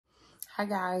Hi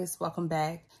guys, welcome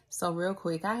back. So real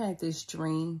quick, I had this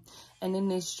dream, and in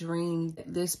this dream,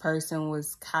 this person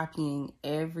was copying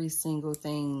every single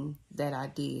thing that I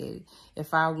did.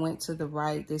 If I went to the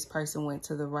right, this person went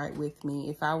to the right with me.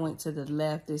 If I went to the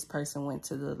left, this person went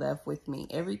to the left with me.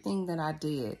 Everything that I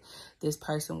did, this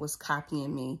person was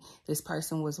copying me. This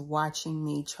person was watching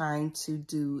me, trying to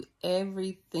do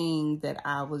everything that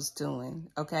I was doing,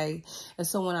 okay? And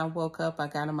so when I woke up, I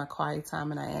got in my quiet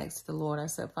time and I asked the Lord, I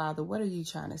said, Father, what are you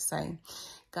trying to say?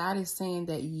 God is saying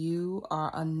that you are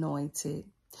anointed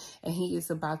and he is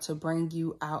about to bring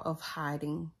you out of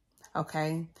hiding.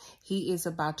 Okay. He is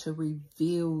about to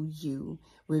reveal you,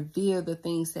 reveal the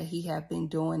things that he have been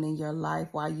doing in your life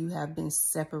while you have been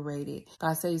separated.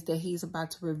 God says that he's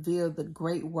about to reveal the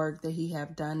great work that he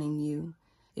have done in you.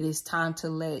 It is time to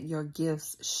let your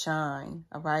gifts shine,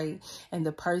 all right? And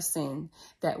the person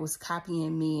that was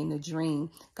copying me in the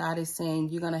dream, God is saying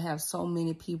you're going to have so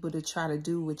many people to try to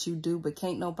do what you do, but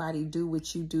can't nobody do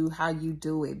what you do how you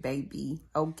do it, baby,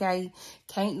 okay?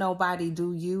 Can't nobody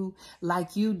do you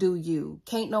like you do you.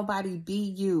 Can't nobody be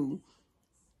you.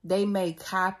 They may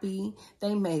copy,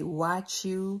 they may watch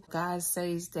you. God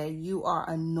says that you are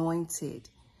anointed.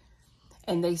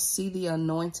 And they see the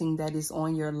anointing that is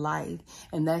on your life.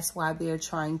 And that's why they're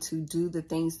trying to do the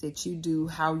things that you do,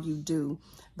 how you do.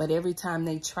 But every time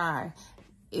they try,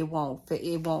 it won't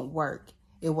work.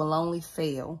 It will only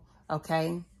fail,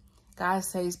 okay? God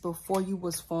says before you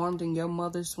was formed in your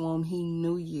mother's womb, he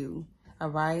knew you, all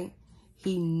right?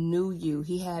 He knew you.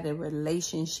 He had a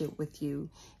relationship with you.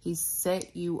 He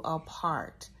set you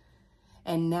apart.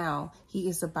 And now he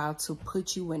is about to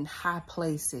put you in high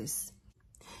places.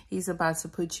 He's about to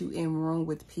put you in room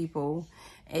with people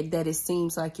that it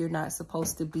seems like you're not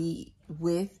supposed to be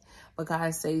with. But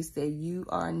God says that you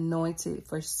are anointed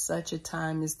for such a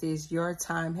time as this. Your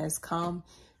time has come.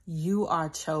 You are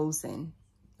chosen,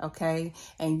 okay?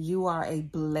 And you are a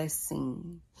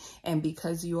blessing. And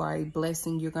because you are a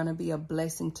blessing, you're going to be a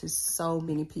blessing to so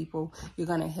many people. You're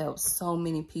going to help so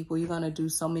many people. You're going to do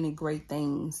so many great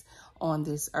things on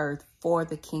this earth for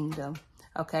the kingdom.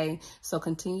 Okay, so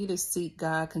continue to seek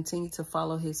God, continue to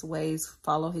follow his ways,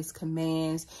 follow his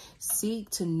commands, seek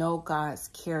to know God's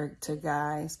character,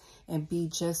 guys, and be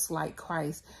just like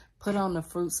Christ. Put on the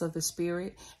fruits of the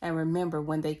Spirit. And remember,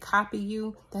 when they copy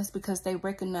you, that's because they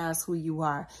recognize who you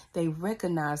are. They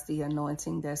recognize the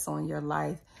anointing that's on your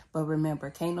life. But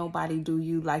remember, can't nobody do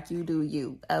you like you do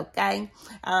you, okay?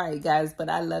 All right, guys, but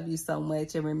I love you so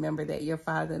much. And remember that your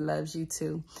Father loves you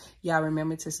too. Y'all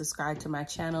remember to subscribe to my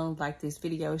channel, like this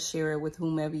video, share it with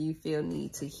whomever you feel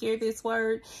need to hear this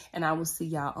word. And I will see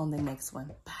y'all on the next one.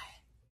 Bye.